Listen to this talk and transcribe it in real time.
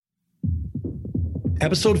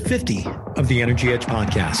episode 50 of the Energy Edge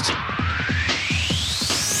podcast.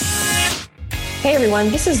 Hey everyone,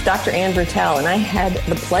 this is Dr. Ann Bertel, and I had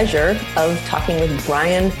the pleasure of talking with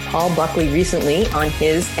Brian Paul Buckley recently on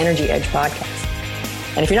his Energy Edge podcast.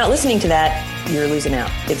 And if you're not listening to that, you're losing out.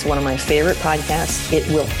 It's one of my favorite podcasts.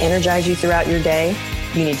 It will energize you throughout your day.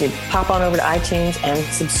 You need to pop on over to iTunes and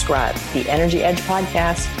subscribe. The Energy Edge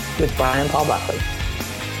podcast with Brian Paul Buckley.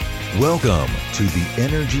 Welcome to the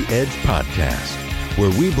Energy Edge podcast, where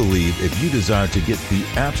we believe if you desire to get the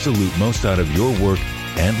absolute most out of your work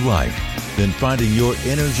and life, then finding your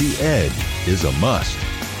energy edge is a must.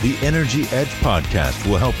 The Energy Edge podcast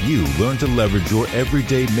will help you learn to leverage your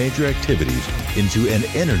everyday major activities into an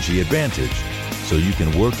energy advantage so you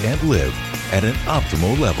can work and live at an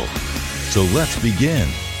optimal level. So let's begin.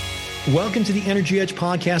 Welcome to the Energy Edge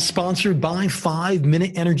podcast, sponsored by 5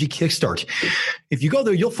 Minute Energy Kickstart. If you go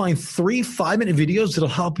there, you'll find 3 5-minute videos that'll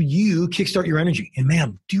help you kickstart your energy. And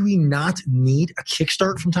man, do we not need a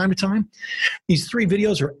kickstart from time to time? These 3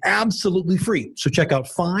 videos are absolutely free. So check out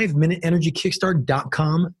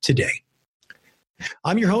 5minuteenergykickstart.com today.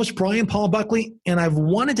 I'm your host, Brian Paul Buckley, and I've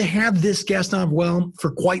wanted to have this guest on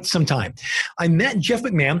for quite some time. I met Jeff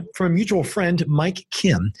McMahon from a mutual friend, Mike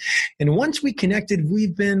Kim, and once we connected,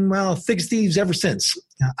 we've been, thick as thieves ever since.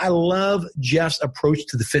 I love Jeff's approach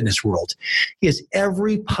to the fitness world. He has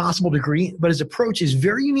every possible degree, but his approach is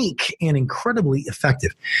very unique and incredibly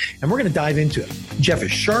effective. And we're going to dive into it. Jeff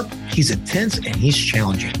is sharp, he's intense, and he's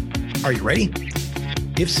challenging. Are you ready?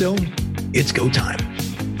 If so, it's go time.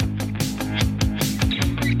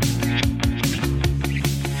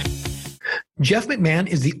 Jeff McMahon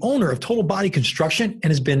is the owner of Total Body Construction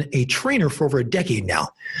and has been a trainer for over a decade now.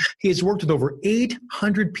 He has worked with over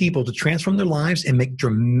 800 people to transform their lives and make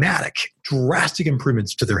drastic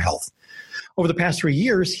improvements to their health. Over the past 3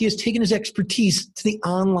 years, he has taken his expertise to the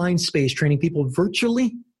online space, training people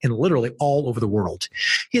virtually and literally all over the world.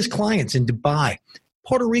 He has clients in Dubai,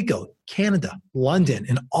 Puerto Rico, Canada, London,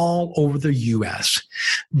 and all over the U.S.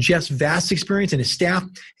 Jeff's vast experience and his staff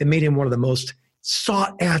have made him one of the most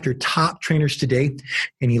sought after top trainers today,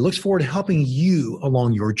 and he looks forward to helping you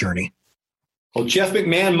along your journey. Well, Jeff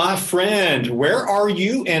McMahon, my friend, where are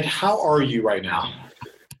you and how are you right now?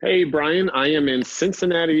 Hey, Brian, I am in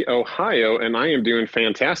Cincinnati, Ohio, and I am doing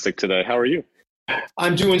fantastic today. How are you?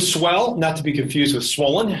 I'm doing swell, not to be confused with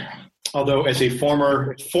swollen. Although as a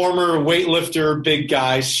former weightlifter, big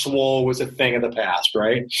guy, swole was a thing of the past,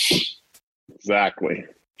 right? Exactly.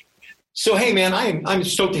 So, hey, man, I'm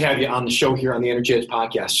stoked to have you on the show here on the Energy Edge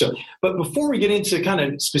podcast. But before we get into kind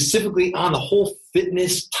of specifically on the whole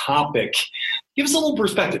fitness topic, give us a little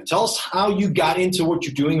perspective. Tell us how you got into what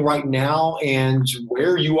you're doing right now and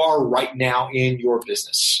where you are right now in your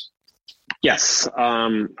business. Yes.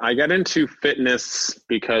 I got into fitness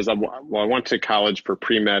because I went to college for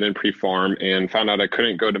pre-med and pre-pharm and found out I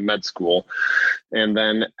couldn't go to med school. And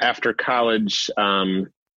then after college,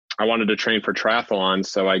 I wanted to train for triathlon,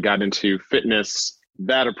 so I got into fitness,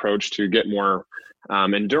 that approach to get more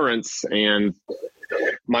endurance. And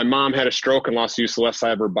my mom had a stroke and lost use of the left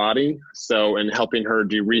side of her body. So in helping her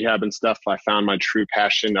do rehab and stuff, I found my true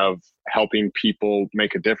passion of helping people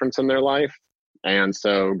make a difference in their life. And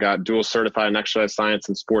so got dual certified in exercise science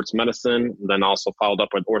and sports medicine, then also followed up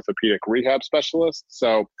with orthopedic rehab specialist.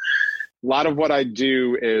 So a lot of what I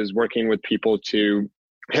do is working with people to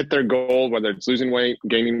hit their goal, whether it's losing weight,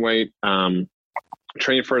 gaining weight,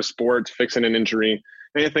 training for a sport, fixing an injury,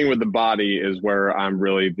 anything with the body is where I'm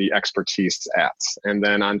really the expertise at. And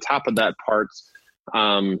then on top of that part,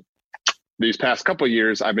 these past couple of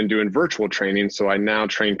years, I've been doing virtual training. So I now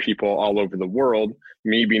train people all over the world.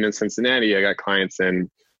 Me being in Cincinnati, I got clients in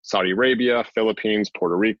Saudi Arabia, Philippines,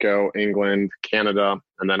 Puerto Rico, England, Canada,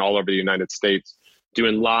 and then all over the United States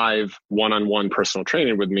doing live one-on-one personal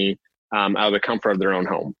training with me out of the comfort of their own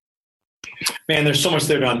home. Man, there's so much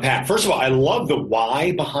there to unpack. First of all, I love the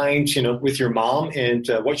why behind, with your mom and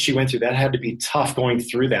what she went through. That had to be tough going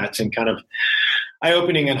through that and kind of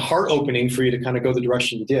eye-opening and heart-opening for you to kind of go the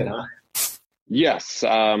direction you did, huh? Yes.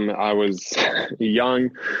 I was young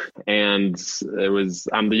and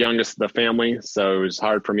I'm the youngest of the family. So it was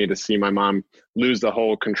hard for me to see my mom lose the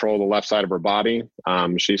whole control of the left side of her body.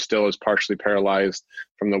 She still is partially paralyzed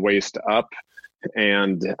from the waist up.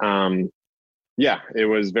 And it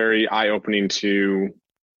was very eye-opening to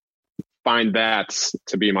find that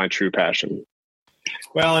to be my true passion.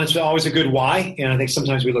 Well, and it's always a good why. And I think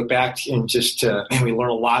sometimes we look back and just, man, we learn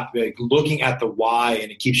a lot looking at the why,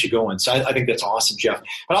 and it keeps you going. So I think that's awesome, Jeff.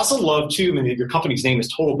 But I also love, too, I mean, your company's name is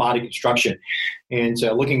Total Body Construction, and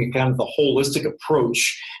looking at kind of the holistic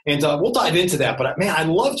approach. And we'll dive into that. But, man, I'd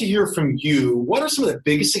love to hear from you. What are some of the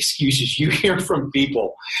biggest excuses you hear from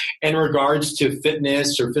people in regards to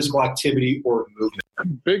fitness or physical activity or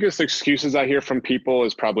movement? Biggest excuses I hear from people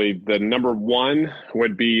is probably the number one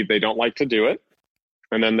would be they don't like to do it.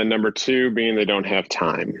 And then the number two being they don't have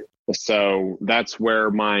time. So that's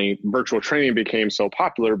where my virtual training became so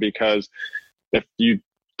popular, because if you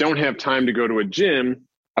don't have time to go to a gym,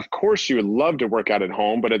 of course you would love to work out at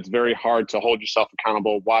home, but it's very hard to hold yourself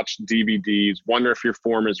accountable, watch DVDs, wonder if your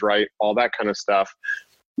form is right, all that kind of stuff.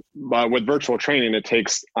 But with virtual training, it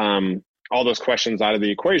takes all those questions out of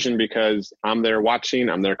the equation, because I'm there watching,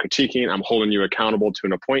 I'm there critiquing, I'm holding you accountable to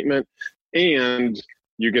an appointment, and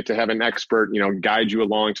you get to have an expert, guide you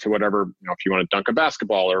along to whatever, if you want to dunk a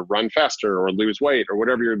basketball or run faster or lose weight or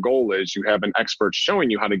whatever your goal is, you have an expert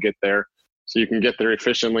showing you how to get there so you can get there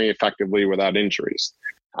efficiently, effectively, without injuries.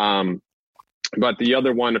 But the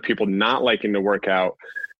other one of people not liking to work out,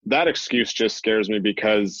 that excuse just scares me,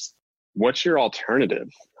 because what's your alternative?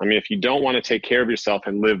 I mean, if you don't want to take care of yourself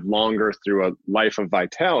and live longer through a life of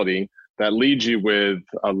vitality, that leads you with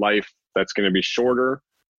a life that's going to be shorter,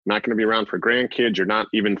 not going to be around for grandkids. You're not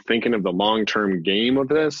even thinking of the long-term game of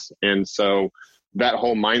this. And so that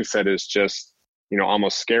whole mindset is just,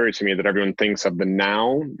 almost scary to me, that everyone thinks of the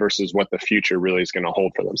now versus what the future really is going to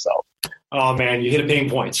hold for themselves. Oh man, you hit a pain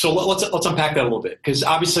point. So let's unpack that a little bit, because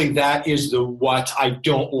obviously that is what I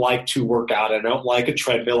don't like to work out. I don't like a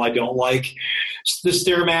treadmill. I don't like the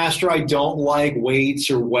Stairmaster. I don't like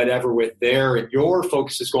weights or whatever with there. And your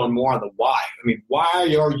focus is going more on the why. I mean, why are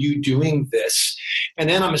you doing this? And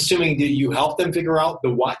then I'm assuming that you help them figure out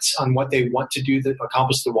the what on what they want to do to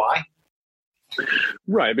accomplish the why.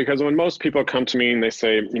 Right, because when most people come to me and they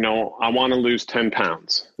say, I want to lose 10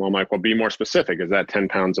 pounds. Well, I'm like, well, be more specific. Is that 10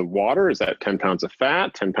 pounds of water? Is that 10 pounds of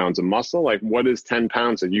fat, 10 pounds of muscle? Like, what is 10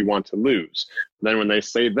 pounds that you want to lose? Then when they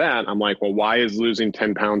say that, I'm like, well, why is losing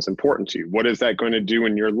 10 pounds important to you? What is that going to do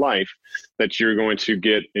in your life that you're going to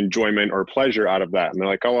get enjoyment or pleasure out of that? And they're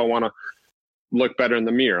like, oh, I want to look better in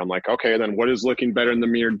the mirror. I'm like, okay, then what does looking better in the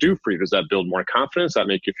mirror do for you? Does that build more confidence? Does that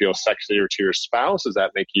make you feel sexier to your spouse? Does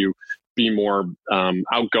that make you be more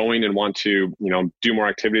outgoing and want to, do more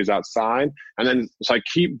activities outside? And then so I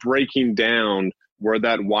keep breaking down where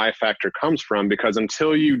that why factor comes from, because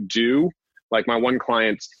until you do, like my one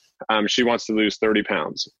client, she wants to lose 30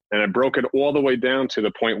 pounds. And I broke it all the way down to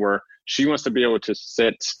the point where she wants to be able to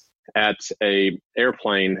sit at a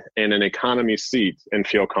airplane in an economy seat and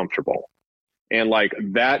feel comfortable. And like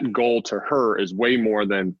that goal to her is way more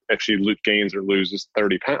than if she gains or loses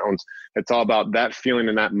 30 pounds. It's all about that feeling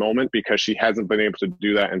in that moment, because she hasn't been able to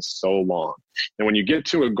do that in so long. And when you get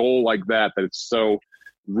to a goal like that it's so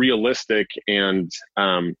realistic and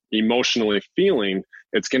emotionally feeling,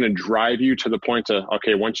 it's going to drive you to the point to,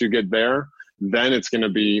 okay, once you get there, then it's going to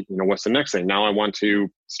be, what's the next thing? Now I want to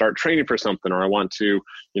start training for something, or I want to,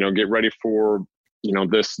 get ready for,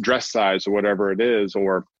 this dress size or whatever it is,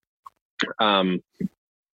 or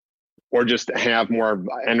just have more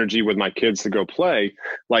energy with my kids to go play.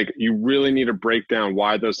 Like, you really need to break down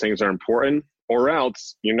why those things are important, or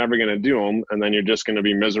else you're never going to do them. And then you're just going to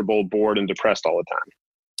be miserable, bored, and depressed all the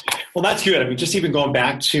time. Well, that's good. I mean, just even going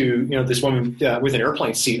back to, this woman with an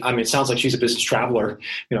airplane seat, I mean, it sounds like she's a business traveler,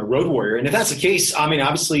 road warrior. And if that's the case, I mean,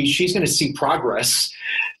 obviously she's going to see progress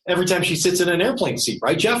every time she sits in an airplane seat,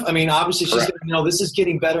 right, Jeff? I mean, obviously she's going to know this is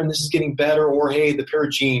getting better and this is getting better, or hey, the pair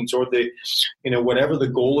of jeans, or the, whatever the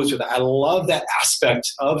goal is. I love that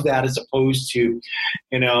aspect of that, as opposed to,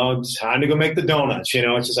 time to go make the donuts.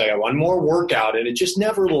 It's just like one more workout, and it just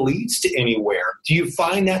never leads to anywhere. Do you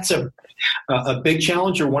find that's a big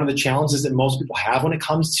challenge, or one of the challenges that most people have when it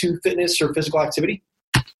comes to fitness or physical activity?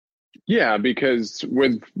 Yeah, because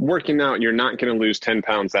with working out, you're not going to lose 10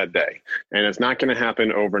 pounds that day, and it's not going to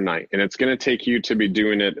happen overnight. And it's going to take you to be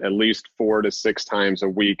doing it at least 4 to 6 times a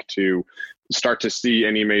week to start to see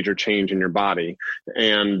any major change in your body.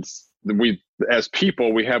 And we, as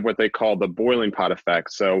people, we have what they call the boiling pot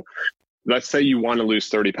effect. So let's say you want to lose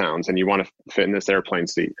 30 pounds and you want to fit in this airplane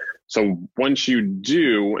seat. So once you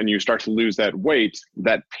do and you start to lose that weight,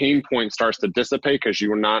 that pain point starts to dissipate because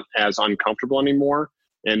you are not as uncomfortable anymore.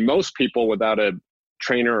 And most people, without a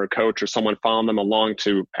trainer or coach or someone following them along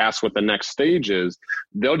to ask what the next stage is,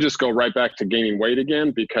 they'll just go right back to gaining weight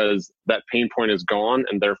again, because that pain point is gone.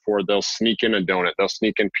 And therefore they'll sneak in a donut, they'll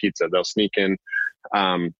sneak in pizza, they'll sneak in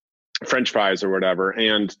French fries or whatever,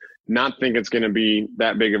 and not think it's going to be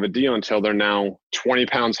that big of a deal until they're now 20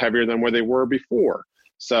 pounds heavier than where they were before.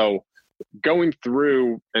 So going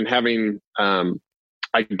through and having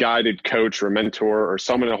a guided coach or a mentor or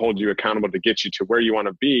someone to hold you accountable to get you to where you want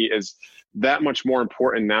to be is that much more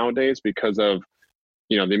important nowadays because of,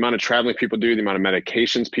 the amount of traveling people do, the amount of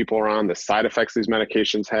medications people are on, the side effects these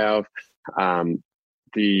medications have,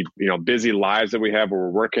 the busy lives that we have where we're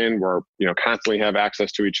working, where constantly have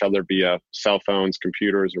access to each other via cell phones,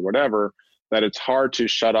 computers, or whatever, that it's hard to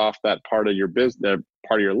shut off that part of your business,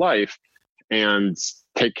 part of your life, and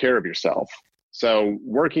take care of yourself. So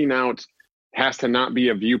working out has to not be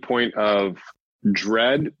a viewpoint of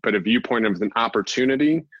dread, but a viewpoint of an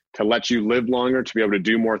opportunity to let you live longer, to be able to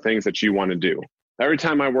do more things that you want to do. Every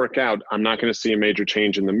time I work out, I'm not going to see a major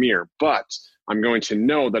change in the mirror, but I'm going to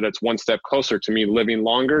know that it's one step closer to me living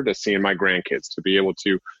longer, to seeing my grandkids, to be able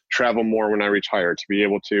to travel more when I retire, to be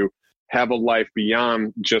able to have a life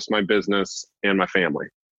beyond just my business and my family.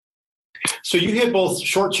 So you hit both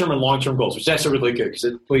short-term and long-term goals, which is actually really good because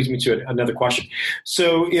it leads me to another question.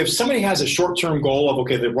 So if somebody has a short-term goal of,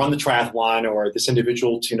 okay, they run the triathlon, or this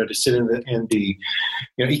individual to sit in the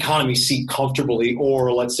economy seat comfortably,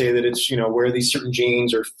 or let's say that it's, wear these certain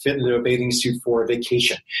jeans or fit into a bathing suit for a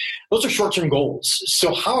vacation. Those are short-term goals.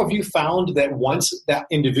 So how have you found that once that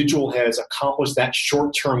individual has accomplished that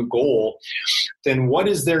short-term goal, then what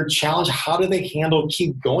is their challenge? How do they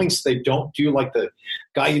keep going so they don't do like the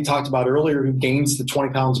guy you talked about earlier who gains the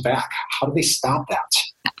 20 pounds back? How do they stop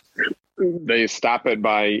that? They stop it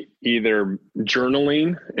by either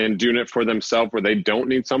journaling and doing it for themselves where they don't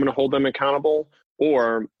need someone to hold them accountable,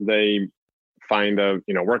 or they find a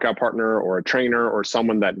workout partner or a trainer or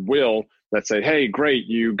someone that say, hey, great,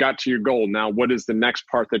 you got to your goal. Now, what is the next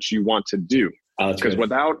part that you want to do? Because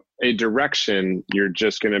without a direction, you're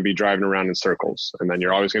just going to be driving around in circles. And then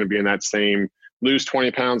you're always going to be in that same lose 20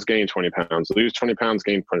 pounds, gain 20 pounds, lose 20 pounds,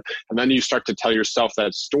 gain 20. And then you start to tell yourself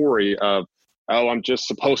that story of, oh, I'm just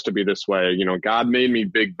supposed to be this way. God made me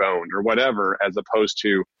big boned or whatever, as opposed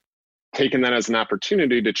to taking that as an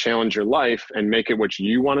opportunity to challenge your life and make it what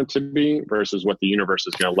you want it to be versus what the universe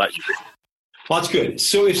is going to let you be. Well, that's good.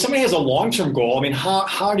 So if somebody has a long-term goal,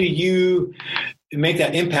 how do you make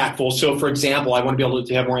that impactful? So for example, I want to be able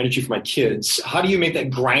to have more energy for my kids. How do you make that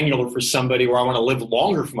granular for somebody where I want to live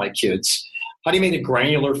longer for my kids? How do you make it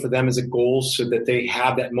granular for them as a goal so that they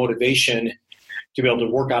have that motivation to be able to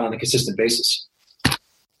work out on a consistent basis?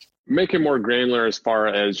 Make it more granular as far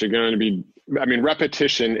as you're going to be,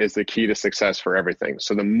 repetition is the key to success for everything.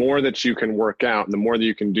 So the more that you can work out, the more that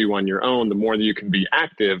you can do on your own, the more that you can be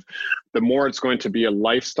active, the more it's going to be a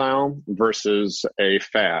lifestyle versus a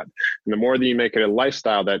fad. And the more that you make it a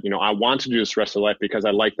lifestyle that, I want to do this rest of life because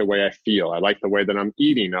I like the way I feel. I like the way that I'm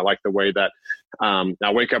eating. I like the way that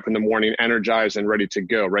I wake up in the morning energized and ready to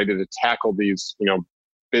go, ready to tackle these,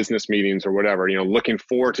 business meetings or whatever, looking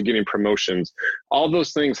forward to getting promotions. All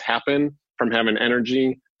those things happen from having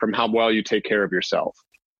energy, from how well you take care of yourself.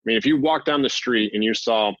 If you walk down the street and you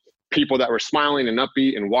saw people that were smiling and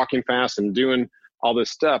upbeat and walking fast and doing all this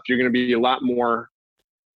stuff, you're going to be a lot more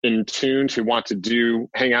in tune to want to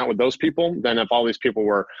hang out with those people than if all these people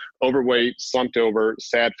were overweight, slumped over,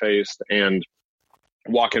 sad-faced, and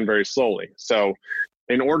walking very slowly. So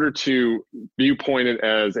in order to viewpoint it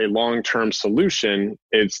as a long-term solution,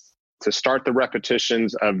 it's to start the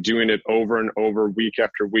repetitions of doing it over and over, week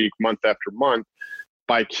after week, month after month,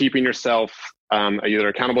 by keeping yourself either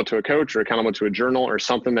accountable to a coach or accountable to a journal or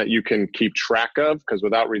something that you can keep track of, because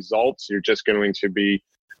without results, you're just going to be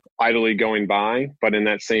idly going by. But in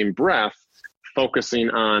that same breath, focusing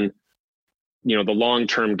on the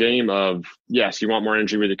long-term game of, yes, you want more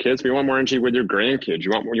energy with your kids, but you want more energy with your grandkids.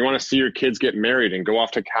 You want to see your kids get married and go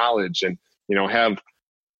off to college and, have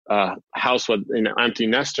a house with an empty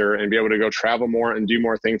nester and be able to go travel more and do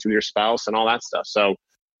more things with your spouse and all that stuff. So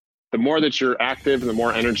the more that you're active and the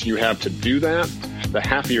more energy you have to do that, the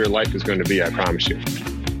happier your life is going to be, I promise you.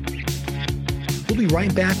 We'll be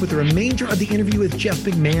right back with the remainder of the interview with Jeff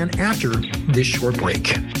McMahon after this short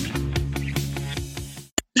break.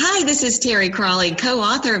 Hi, this is Terry Crawley,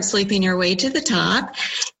 co-author of Sleeping Your Way to the Top.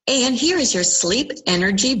 And here is your sleep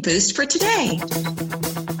energy boost for today.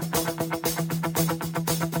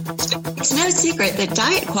 It's no secret that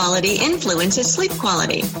diet quality influences sleep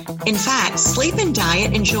quality. In fact, sleep and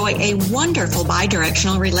diet enjoy a wonderful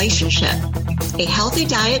bidirectional relationship. A healthy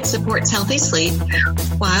diet supports healthy sleep,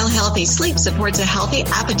 while healthy sleep supports a healthy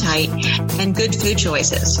appetite and good food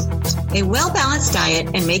choices. A well-balanced diet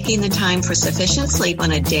and making the time for sufficient sleep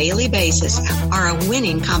on a daily basis are a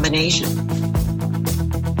winning combination.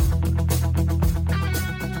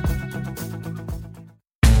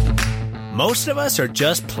 Most of us are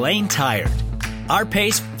just plain tired. Our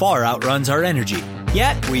pace far outruns our energy,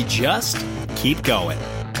 yet we just keep going.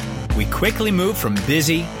 We quickly move from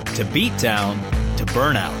busy to beat down to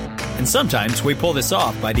burnout. And sometimes we pull this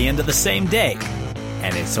off by the end of the same day.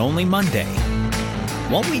 And it's only Monday.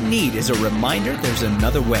 What we need is a reminder there's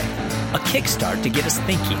another way. A kickstart to get us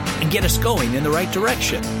thinking and get us going in the right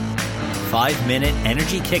direction.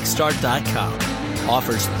 5MinuteEnergyKickstart.com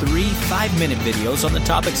offers 3 5-minute videos on the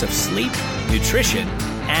topics of sleep, nutrition,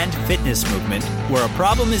 and fitness movement, where a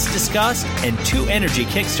problem is discussed and 2 energy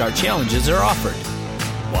kickstart challenges are offered.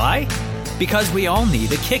 Why? Because we all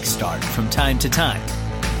need a kickstart from time to time.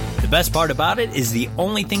 The best part about it is the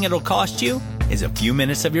only thing it'll cost you is a few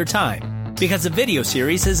minutes of your time, because the video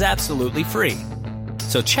series is absolutely free.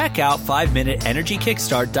 So check out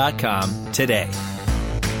 5MinuteEnergyKickstart.com today.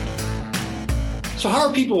 So how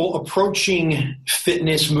are people approaching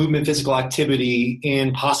fitness, movement, physical activity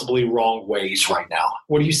in possibly wrong ways right now?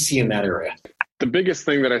 What do you see in that area? The biggest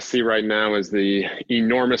thing that I see right now is the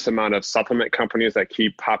enormous amount of supplement companies that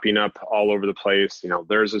keep popping up all over the place.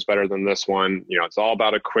 Theirs is better than this one. It's all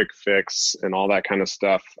about a quick fix and all that kind of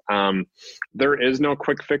stuff. There is no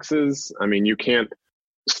quick fixes. I mean, you can't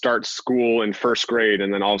start school in first grade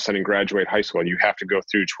and then all of a sudden graduate high school. You have to go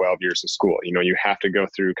through 12 years of school. You have to go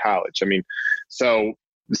through college. I mean, so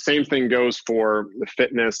the same thing goes for the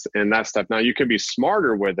fitness and that stuff. Now you can be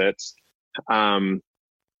smarter with it.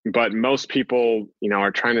 But most people,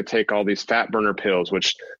 are trying to take all these fat burner pills,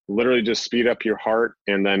 which literally just speed up your heart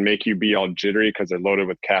and then make you be all jittery because they're loaded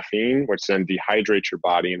with caffeine, which then dehydrates your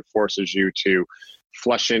body and forces you to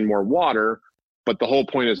flush in more water. But the whole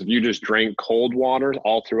point is if you just drank cold water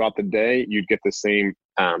all throughout the day, you'd get the same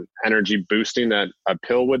energy boosting that a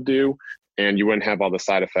pill would do. And you wouldn't have all the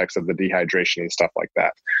side effects of the dehydration and stuff like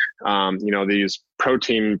that. These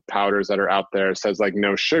protein powders that are out there says like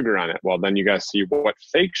no sugar on it. Well, then you guys see what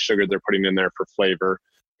fake sugar they're putting in there for flavor,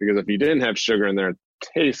 because if you didn't have sugar in there, it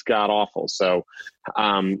tastes god awful. So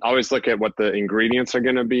always look at what the ingredients are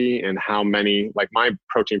going to be and how many. Like my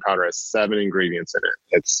protein powder has 7 ingredients in it.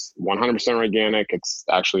 It's 100% organic. It's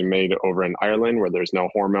actually made over in Ireland where there's no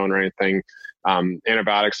hormone or anything,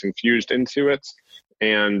 antibiotics infused into it.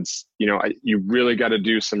 And, you really got to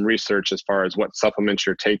do some research as far as what supplements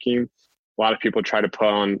you're taking. A lot of people try to put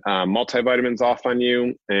on multivitamins off on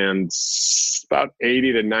you, and about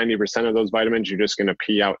 80 to 90% of those vitamins you're just going to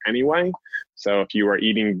pee out anyway. So if you are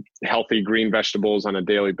eating healthy green vegetables on a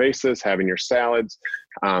daily basis, having your salads,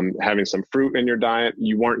 having some fruit in your diet,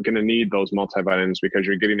 you aren't going to need those multivitamins because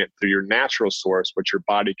you're getting it through your natural source, which your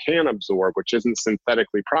body can absorb, which isn't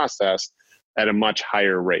synthetically processed at a much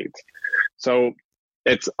higher rate. So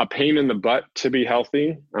it's a pain in the butt to be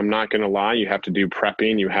healthy. I'm not going to lie. You have to do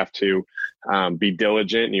prepping. You have to be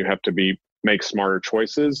diligent. And you have to make smarter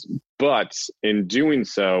choices. But in doing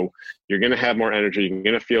so, you're going to have more energy. You're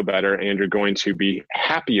going to feel better, and you're going to be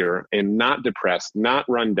happier and not depressed, not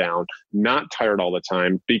run down, not tired all the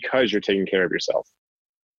time because you're taking care of yourself.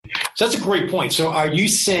 So that's a great point. So are you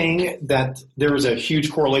saying that there is a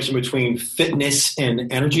huge correlation between fitness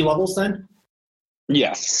and energy levels then?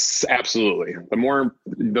 Yes, absolutely. The more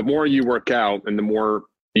you work out and the more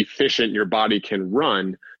efficient your body can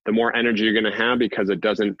run, the more energy you're going to have, because it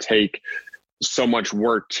doesn't take so much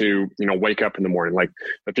work to, wake up in the morning. Like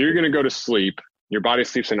if you're going to go to sleep, your body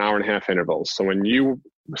sleeps in 1.5-hour intervals. So when you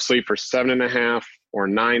sleep for 7.5 or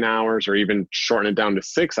 9 hours, or even shorten it down to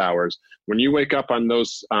 6 hours, when you wake up on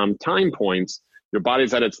those time points, your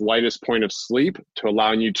body's at its lightest point of sleep to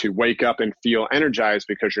allowing you to wake up and feel energized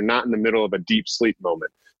because you're not in the middle of a deep sleep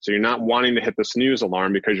moment. So you're not wanting to hit the snooze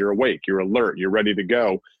alarm because you're awake, you're alert, you're ready to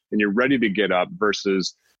go, and you're ready to get up,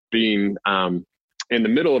 versus being in the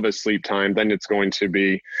middle of a sleep time. Then it's going to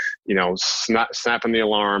be, snapping the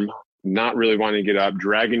alarm, not really wanting to get up,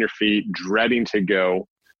 dragging your feet, dreading to go.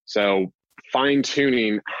 So fine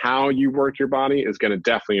tuning how you work your body is going to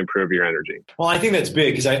definitely improve your energy. Well, I think that's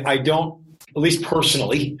big, because I don't, at least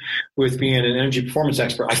personally, with being an energy performance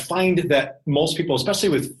expert, I find that most people, especially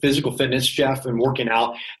with physical fitness, Jeff, and working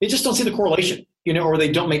out, they just don't see the correlation, or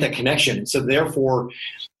they don't make that connection. So therefore,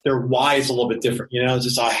 their why is a little bit different. It's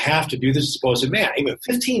just, I have to do this, as opposed to, man, even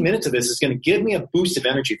 15 minutes of this is going to give me a boost of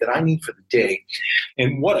energy that I need for the day.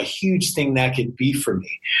 And what a huge thing that could be for me.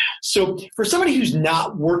 So for somebody who's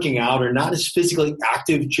not working out or not as physically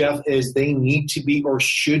active, Jeff, as they need to be or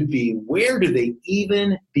should be, where do they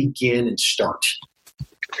even begin and start?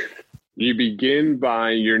 You begin by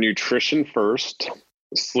your nutrition first,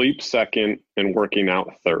 sleep second, and working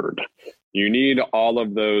out third. You need all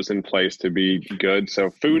of those in place to be good.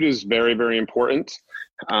 So food is very, very important.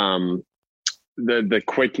 The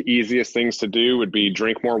quick, easiest things to do would be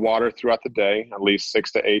drink more water throughout the day. At least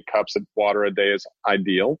 6 to 8 cups of water a day is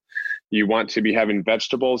ideal. You want to be having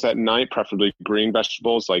vegetables at night, preferably green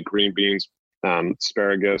vegetables like green beans,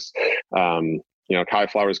 asparagus,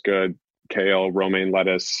 cauliflower is good, kale, romaine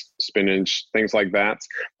lettuce, spinach, things like that.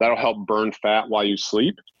 That'll help burn fat while you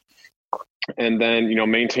sleep. And then,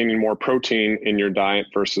 maintaining more protein in your diet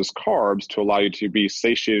versus carbs to allow you to be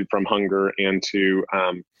satiated from hunger and to,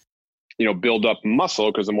 build up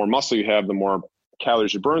muscle, because the more muscle you have, the more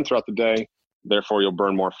calories you burn throughout the day. Therefore, you'll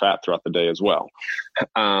burn more fat throughout the day as well.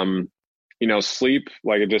 Sleep,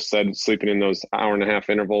 like I just said, sleeping in those hour-and-a-half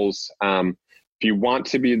intervals. If you want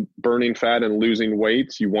to be burning fat and losing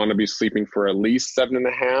weight, you want to be sleeping for at least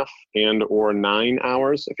 7.5 and or 9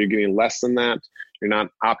 hours. If you're getting less than that, you're not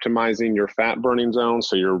optimizing your fat burning zone,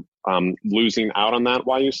 so you're losing out on that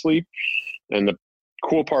while you sleep. And the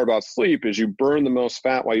cool part about sleep is you burn the most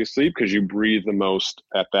fat while you sleep because you breathe the most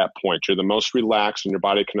at that point. You're the most relaxed and your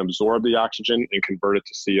body can absorb the oxygen and convert it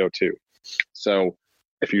to CO2. So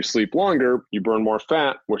if you sleep longer, you burn more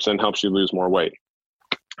fat, which then helps you lose more weight.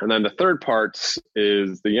 And then the third part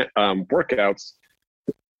is the workouts.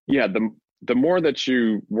 Yeah, the more that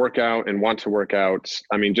you work out and want to work out,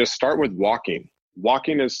 just start with walking.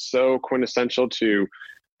 Walking is so quintessential to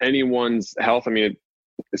anyone's health.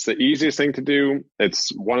 It's the easiest thing to do. It's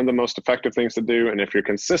one of the most effective things to do. And if you're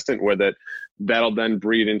consistent with it, that'll then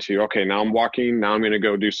breed into, okay, now I'm walking. Now I'm going to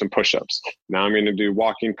go do some push-ups. Now I'm going to do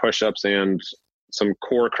walking push-ups and some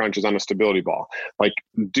core crunches on a stability ball. Like,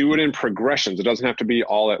 do it in progressions. It doesn't have to be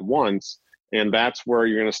all at once. And that's where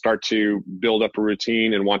you're going to start to build up a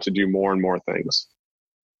routine and want to do more and more things.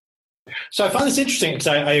 So I find this interesting because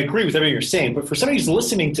I agree with everything you're saying, but for somebody who's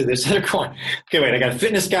listening to this, they're going, okay, wait, I got a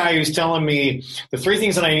fitness guy who's telling me the 3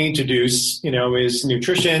 things that I need to do, is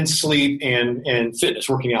nutrition, sleep, and fitness,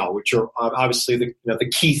 working out, which are obviously the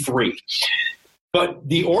key 3. But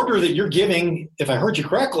the order that you're giving, if I heard you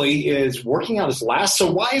correctly, is working out is last.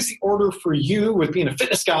 So why is the order for you, with being a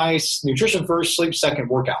fitness guy, nutrition first, sleep second,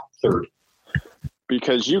 workout third?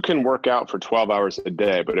 Because you can work out for 12 hours a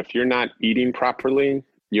day, but if you're not eating properly,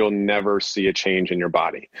 you'll never see a change in your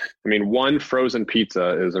body. One frozen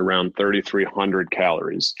pizza is around 3,300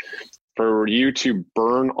 calories. For you to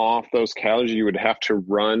burn off those calories, you would have to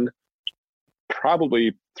run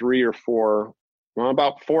probably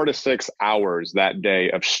about 4 to 6 hours that day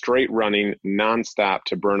of straight running nonstop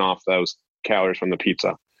to burn off those calories from the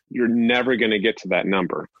pizza. You're never going to get to that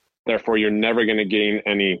number. Therefore, you're never going to gain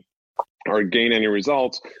any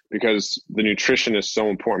results because the nutrition is so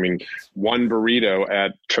important. One burrito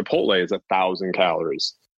at Chipotle is 1,000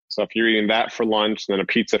 calories. So if you're eating that for lunch, then a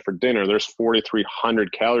pizza for dinner, there's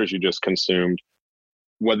 4,300 calories you just consumed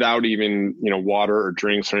without even, water or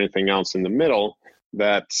drinks or anything else in the middle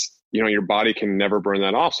that, your body can never burn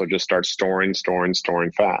that off. So just start storing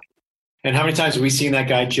fat. And how many times have we seen that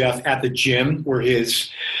guy, Jeff, at the gym where his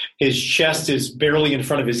chest is barely in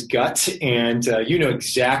front of his gut, and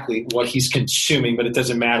exactly what he's consuming, but it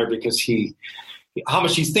doesn't matter because how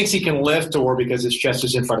much he thinks he can lift, or because his chest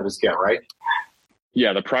is in front of his gut, right?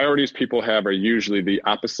 Yeah, the priorities people have are usually the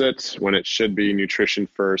opposite, when it should be nutrition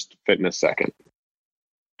first, fitness second.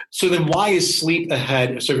 So then why is sleep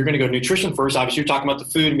ahead? So if you're going to go nutrition first, obviously you're talking about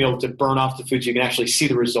the food and be able to burn off the food so you can actually see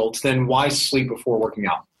the results. Then why sleep before working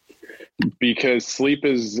out? Because sleep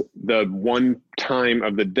is the one time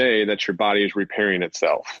of the day that your body is repairing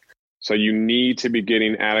itself. So you need to be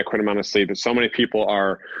getting adequate amount of sleep. And so many people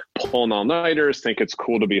are pulling all-nighters, think it's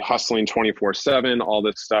cool to be hustling 24/7, all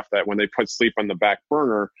this stuff that when they put sleep on the back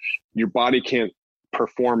burner, your body can't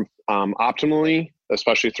perform optimally,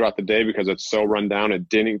 especially throughout the day, because it's so run down. It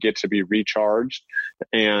didn't get to be recharged.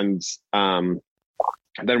 And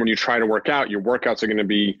then when you try to work out, your workouts are going to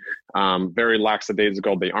be very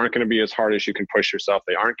lackadaisical. They aren't going to be as hard as you can push yourself.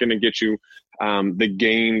 They aren't going to get you the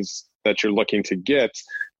gains that you're looking to get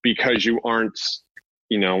because you aren't,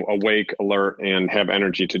 awake, alert, and have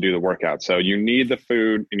energy to do the workout. So you need the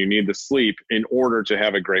food and you need the sleep in order to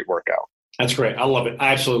have a great workout. That's great. I love it.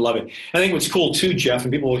 I absolutely love it. I think what's cool too, Jeff,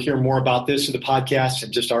 and people will hear more about this through the podcast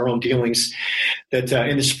and just our own dealings, that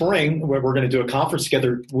in the spring, we're going to do a conference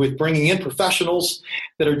together with bringing in professionals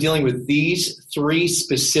that are dealing with these 3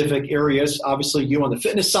 specific areas. Obviously, you on the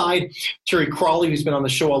fitness side, Terry Crawley, who's been on the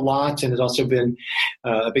show a lot and has also been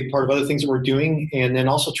a big part of other things that we're doing. And then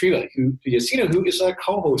also Triva, who is a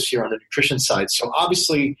co-host here on the nutrition side. So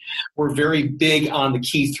obviously, we're very big on the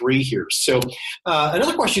key 3 here. So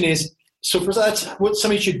another question is, So first, that's what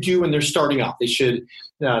somebody should do when they're starting out. They should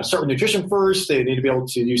start with nutrition first. They need to be able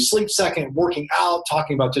to do sleep second, working out,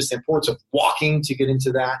 talking about just the importance of walking to get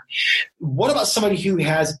into that. What about somebody who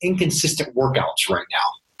has inconsistent workouts right now?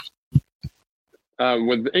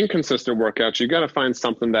 With inconsistent workouts, you got to find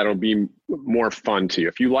something that'll be more fun to you.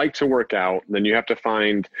 If you like to work out, then you have to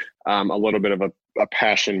find a little bit of a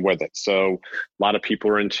passion with it. So a lot of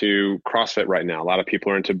people are into CrossFit right now. A lot of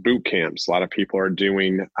people are into boot camps. A lot of people are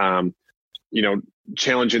doing,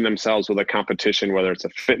 challenging themselves with a competition, whether it's a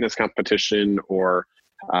fitness competition or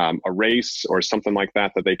a race or something like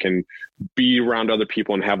that they can be around other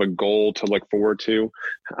people and have a goal to look forward to.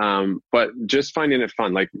 But just finding it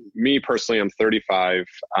fun. Like me personally, I'm 35.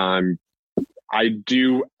 I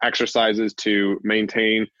do exercises to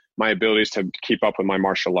maintain my abilities to keep up with my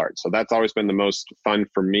martial arts. So that's always been the most fun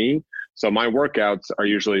for me. So my workouts are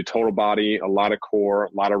usually total body, a lot of core, a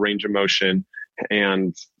lot of range of motion,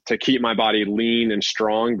 and to keep my body lean and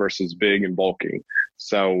strong versus big and bulky.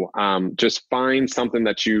 So just find something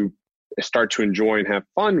that you start to enjoy and have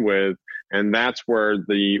fun with. And that's where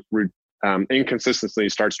the inconsistency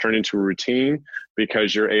starts turning into a routine,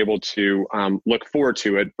 because you're able to look forward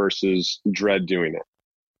to it versus dread doing it.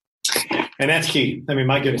 And that's key. I mean,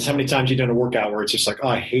 my goodness, how many times you've done a workout where it's just like, oh,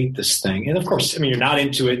 I hate this thing. And of course, I mean, you're not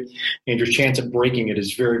into it and your chance of breaking it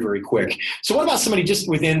is very, very quick. So what about somebody just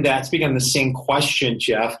within that, speaking on the same question,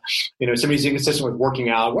 Jeff, somebody's inconsistent with working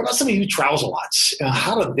out. What about somebody who travels a lot?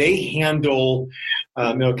 How do they handle,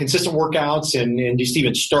 consistent workouts and just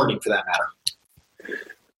even starting for that matter?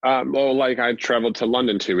 Like I traveled to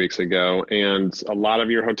London 2 weeks ago, and a lot of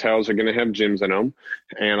your hotels are going to have gyms in them.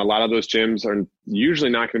 And a lot of those gyms are usually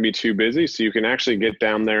not going to be too busy. So you can actually get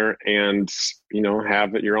down there and,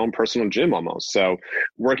 have your own personal gym almost. So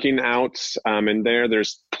working out in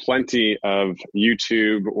there's plenty of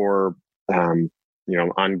YouTube or,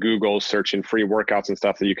 on Google searching free workouts and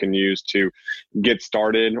stuff that you can use to get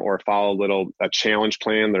started or follow a challenge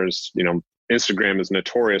plan. There's, Instagram is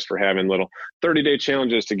notorious for having little 30-day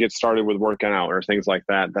challenges to get started with working out or things like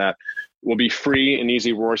that will be free and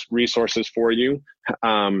easy resources for you.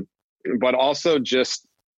 But also just,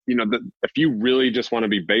 if you really just want to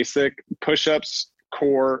be basic, push-ups,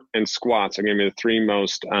 core, and squats are going to be the three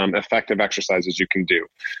most effective exercises you can do.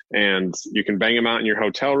 And you can bang them out in your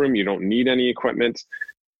hotel room. You don't need any equipment,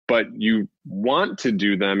 but you want to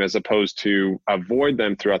do them as opposed to avoid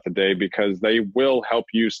them throughout the day, because they will help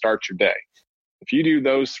you start your day. If you do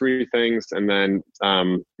those three things and then,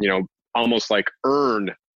 almost like earn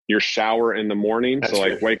your shower in the morning. That's so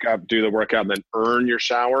like good. Wake up, do the workout, and then earn your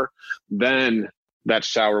shower, then that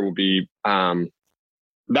shower will be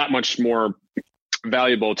that much more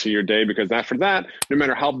valuable to your day, because after that, no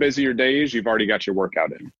matter how busy your day is, you've already got your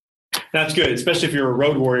workout in. That's good, especially if you're a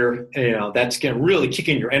road warrior. That's going to really kick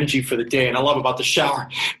in your energy for the day. And I love about the shower,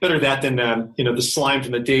 better that than the slime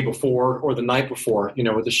from the day before or the night before.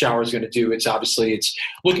 What the shower is going to do. It's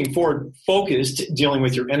looking forward, focused, dealing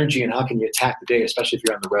with your energy and how can you attack the day, especially if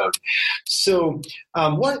you're on the road. So,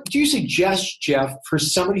 what do you suggest, Jeff, for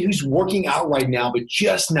somebody who's working out right now but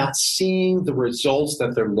just not seeing the results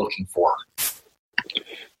that they're looking for?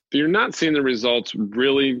 If you're not seeing the results,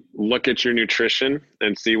 really look at your nutrition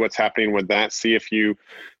and see what's happening with that. See if you're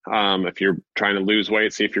trying to lose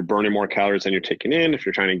weight, see if you're burning more calories than you're taking in. If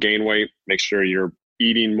you're trying to gain weight, make sure you're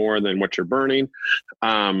eating more than what you're burning.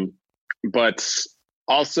 But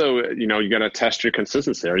also, you got to test your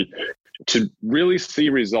consistency. To really see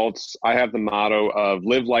results, I have the motto of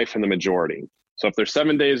live life in the majority. So if there's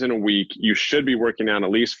 7 days in a week, you should be working out at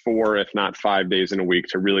least 4, if not 5 days in a week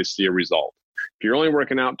to really see a result. If you're only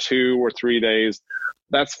working out 2 or 3 days,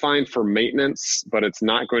 that's fine for maintenance, but it's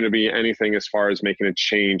not going to be anything as far as making a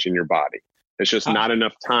change in your body. It's just not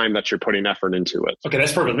enough time that you're putting effort into it. Okay,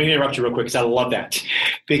 that's perfect. Let me interrupt you real quick because I love that.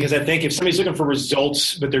 Because I think if somebody's looking for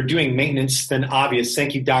results, but they're doing maintenance, then obvious,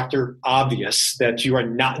 thank you, Dr. Obvious, that you are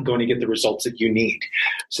not going to get the results that you need.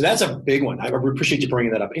 So that's a big one. I appreciate you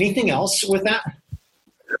bringing that up. Anything else with that?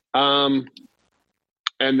 And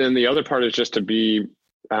then the other part is just to be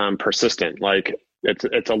persistent. Like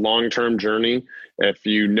it's a long-term journey. If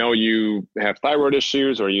you know you have thyroid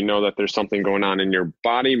issues or you know that there's something going on in your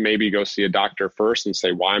body, maybe go see a doctor first and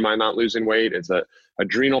say, why am I not losing weight? Is it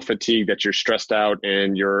adrenal fatigue that you're stressed out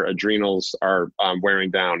and your adrenals are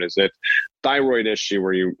wearing down? Is it thyroid issue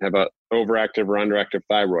where you have a overactive or underactive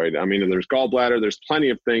thyroid? I mean, there's gallbladder, there's plenty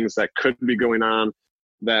of things that could be going on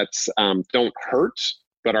that don't hurt,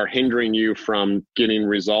 but are hindering you from getting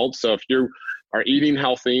results. So if you are eating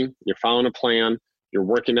healthy, you're following a plan, you're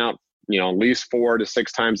working out, at least 4 to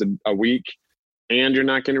 6 times a week, and you're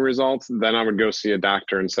not getting results, then I would go see a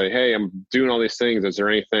doctor and say, hey, I'm doing all these things. Is there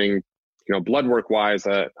anything blood work wise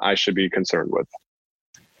that I should be concerned with.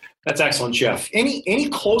 That's excellent, Jeff. Any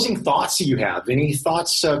closing thoughts that you have? Any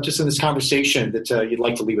thoughts just in this conversation that you'd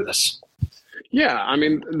like to leave with us? Yeah, I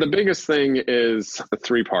mean, the biggest thing is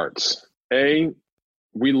 3 parts. A,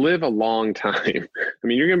 we live a long time. I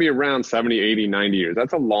mean, you're going to be around 70, 80, 90 years.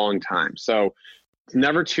 That's a long time. So it's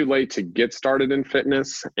never too late to get started in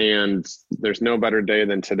fitness, and there's no better day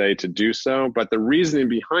than today to do so. But the reasoning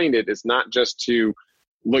behind it is not just to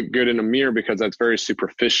look good in a mirror, because that's very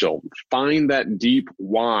superficial. Find that deep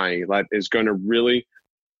why that is going to really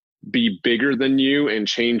be bigger than you and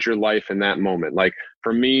change your life in that moment. Like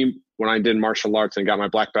for me, when I did martial arts and got my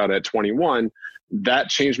black belt at 21, that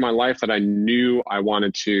changed my life, that I knew I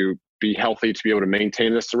wanted to be healthy to be able to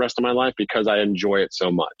maintain this the rest of my life because I enjoy it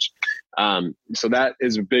so much. So that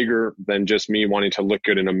is bigger than just me wanting to look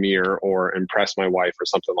good in a mirror or impress my wife or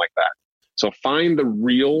something like that. So find the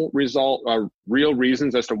real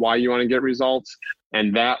reasons as to why you want to get results,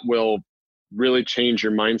 and that will really change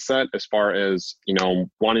your mindset as far as,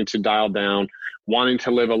 wanting to dial down, wanting to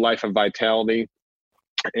live a life of vitality,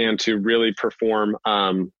 and to really perform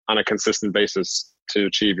on a consistent basis to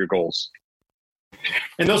achieve your goals.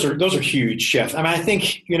 And those are huge, Jeff. I mean, I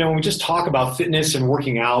think, when we just talk about fitness and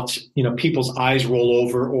working out, people's eyes roll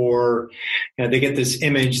over, or they get this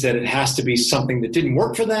image that it has to be something that didn't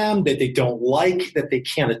work for them, that they don't like, that they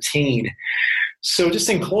can't attain. So just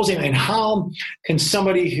in closing, and how can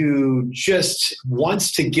somebody who just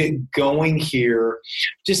wants to get going here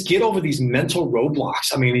just get over these mental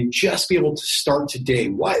roadblocks? I mean, and just be able to start today.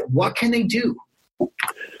 What can they do?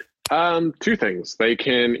 2 things. They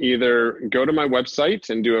can either go to my website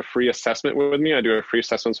and do a free assessment with me. I do a free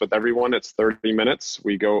assessments with everyone. It's 30 minutes.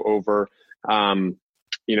 We go over,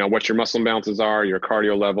 what your muscle imbalances are, your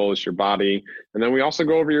cardio levels, your body. And then we also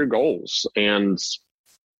go over your goals and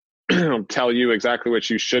tell you exactly what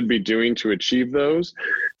you should be doing to achieve those.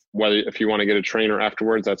 Whether if you want to get a trainer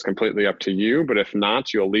afterwards, that's completely up to you. But if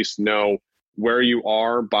not, you'll at least know where you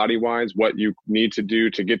are body-wise, what you need to do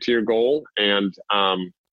to get to your goal, and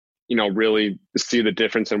really see the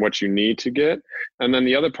difference in what you need to get. And then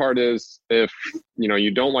the other part is, if,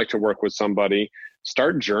 you don't like to work with somebody,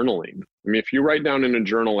 start journaling. I mean, if you write down in a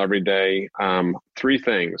journal every day, 3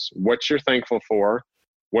 things: what you're thankful for,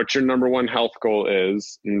 what your number 1 health goal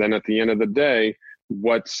is, and then at the end of the day,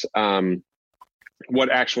 what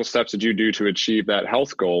actual steps did you do to achieve that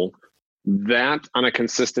health goal? That on a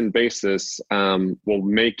consistent basis will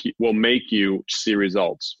make you see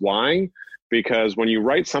results. Why? Because when you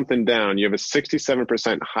write something down, you have a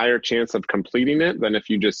 67% higher chance of completing it than if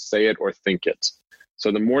you just say it or think it.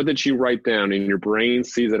 So the more that you write down and your brain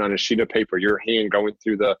sees it on a sheet of paper, your hand going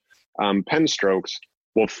through the pen strokes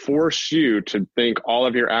will force you to think all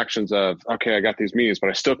of your actions of, okay, I got these meetings, but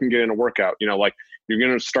I still can get in a workout. Like you're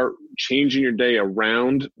going to start changing your day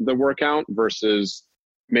around the workout versus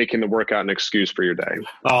making the workout an excuse for your day.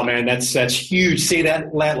 Oh man, that's huge. Say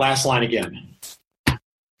that last line again.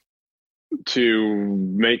 To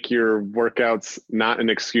make your workouts not an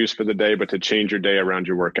excuse for the day, but to change your day around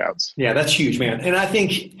your workouts. Yeah, that's huge, man. And I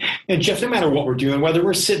think, and Jeff, no matter what we're doing, whether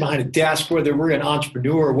we're sitting behind a desk, whether we're an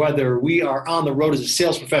entrepreneur, whether we are on the road as a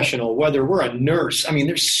sales professional, whether we're a nurse, I mean,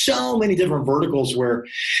 there's so many different verticals where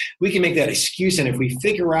we can make that excuse. And if we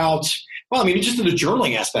figure out, well, I mean, just the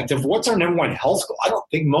journaling aspect of what's our number 1 health goal, I don't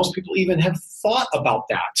think most people even have thought about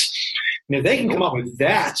that. And if they can come up with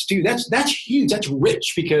that, dude, that's huge. That's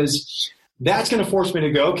rich, because that's going to force me to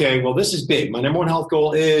go, okay, well, this is big. My number 1 health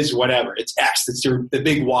goal is whatever. It's X. It's the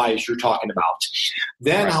big Y's you're talking about.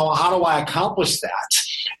 Then right. How do I accomplish that?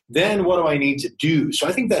 Then what do I need to do? So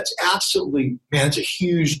I think that's absolutely, man, it's a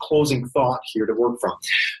huge closing thought here to work from.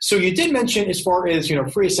 So you did mention as far as,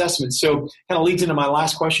 free assessments. So kind of leads into my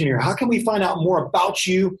last question here. How can we find out more about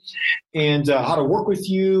you and how to work with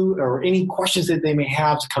you, or any questions that they may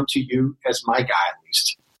have to come to you as my guy at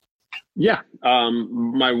least? Yeah.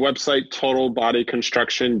 My website,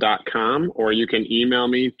 totalbodyconstruction.com, or you can email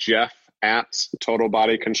me,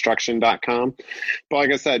 jeff@totalbodyconstruction.com. But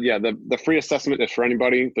like I said, yeah, the free assessment is for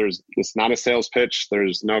anybody. It's not a sales pitch.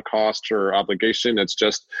 There's no cost or obligation. It's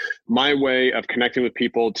just my way of connecting with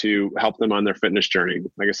people to help them on their fitness journey.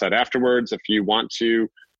 Like I said, afterwards, if you want to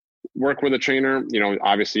work with a trainer,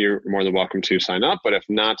 obviously you're more than welcome to sign up. But if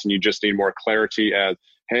not, and you just need more clarity as,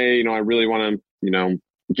 hey, I really want to,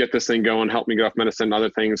 get this thing going, help me get off medicine and other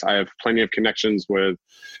things, I have plenty of connections with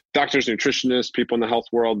doctors, nutritionists, people in the health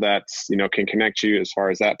world that, can connect you as far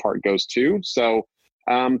as that part goes too. So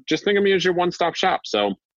just think of me as your one-stop shop.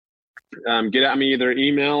 So get at me either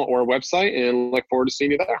email or website, and look forward to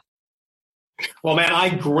seeing you there. Well, man, I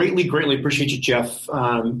greatly appreciate you, Jeff.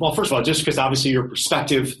 Well, first of all, just because obviously your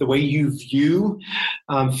perspective, the way you view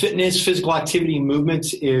fitness, physical activity,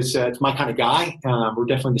 movement is it's my kind of guy. We're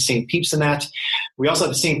definitely the same peeps in that. We also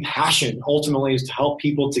have the same passion, ultimately, is to help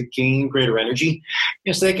people to gain greater energy,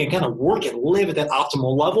 so they can kind of work and live at that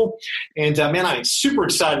optimal level. And man, I'm super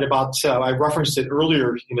excited about, I referenced it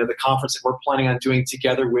earlier, the conference that we're planning on doing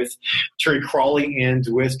together with Terry Crawley and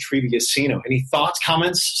with Trevi Gassino. Any thoughts,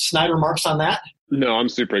 comments, snide remarks on that? No, I'm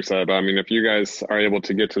super excited about it. I mean, if you guys are able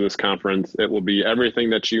to get to this conference, it will be everything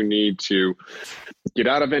that you need to get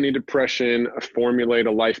out of any depression, formulate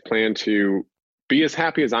a life plan to be as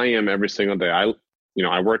happy as I am every single day. I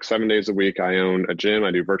work 7 days a week. I own a gym.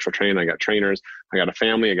 I do virtual training. I got trainers. I got a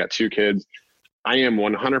family. I got 2 kids. I am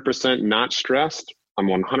 100% not stressed. I'm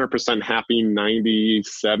 100% happy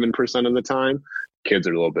 97% of the time. Kids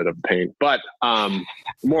are a little bit of a pain, but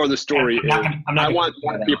more of the story is I want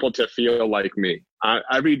people to feel like me.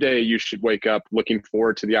 Every day you should wake up looking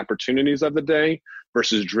forward to the opportunities of the day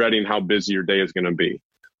versus dreading how busy your day is going to be.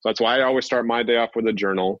 So that's why I always start my day off with a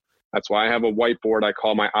journal. That's why I have a whiteboard I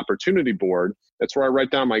call my opportunity board. That's where I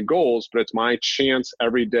write down my goals, but it's my chance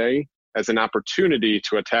every day as an opportunity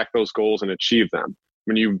to attack those goals and achieve them.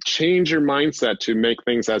 When you change your mindset to make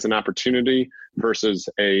things as an opportunity versus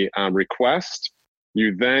a request,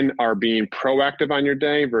 you then are being proactive on your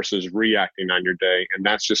day versus reacting on your day. And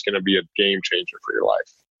that's just going to be a game changer for your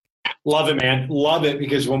life. Love it, man. Love it.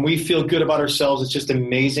 Because when we feel good about ourselves, it's just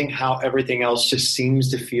amazing how everything else just seems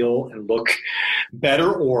to feel and look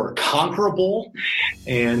better or conquerable.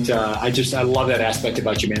 And I love that aspect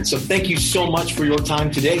about you, man. So thank you so much for your time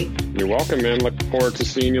today. You're welcome, man. Look forward to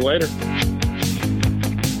seeing you later.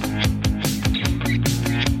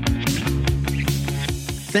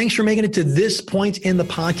 Thanks for making it to this point in the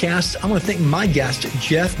podcast. I want to thank my guest,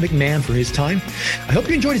 Jeff McMahon, for his time. I hope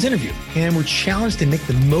you enjoyed his interview and were challenged to make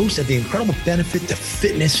the most of the incredible benefit to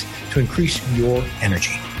fitness to increase your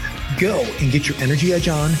energy. Go and get your energy edge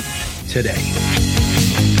on today.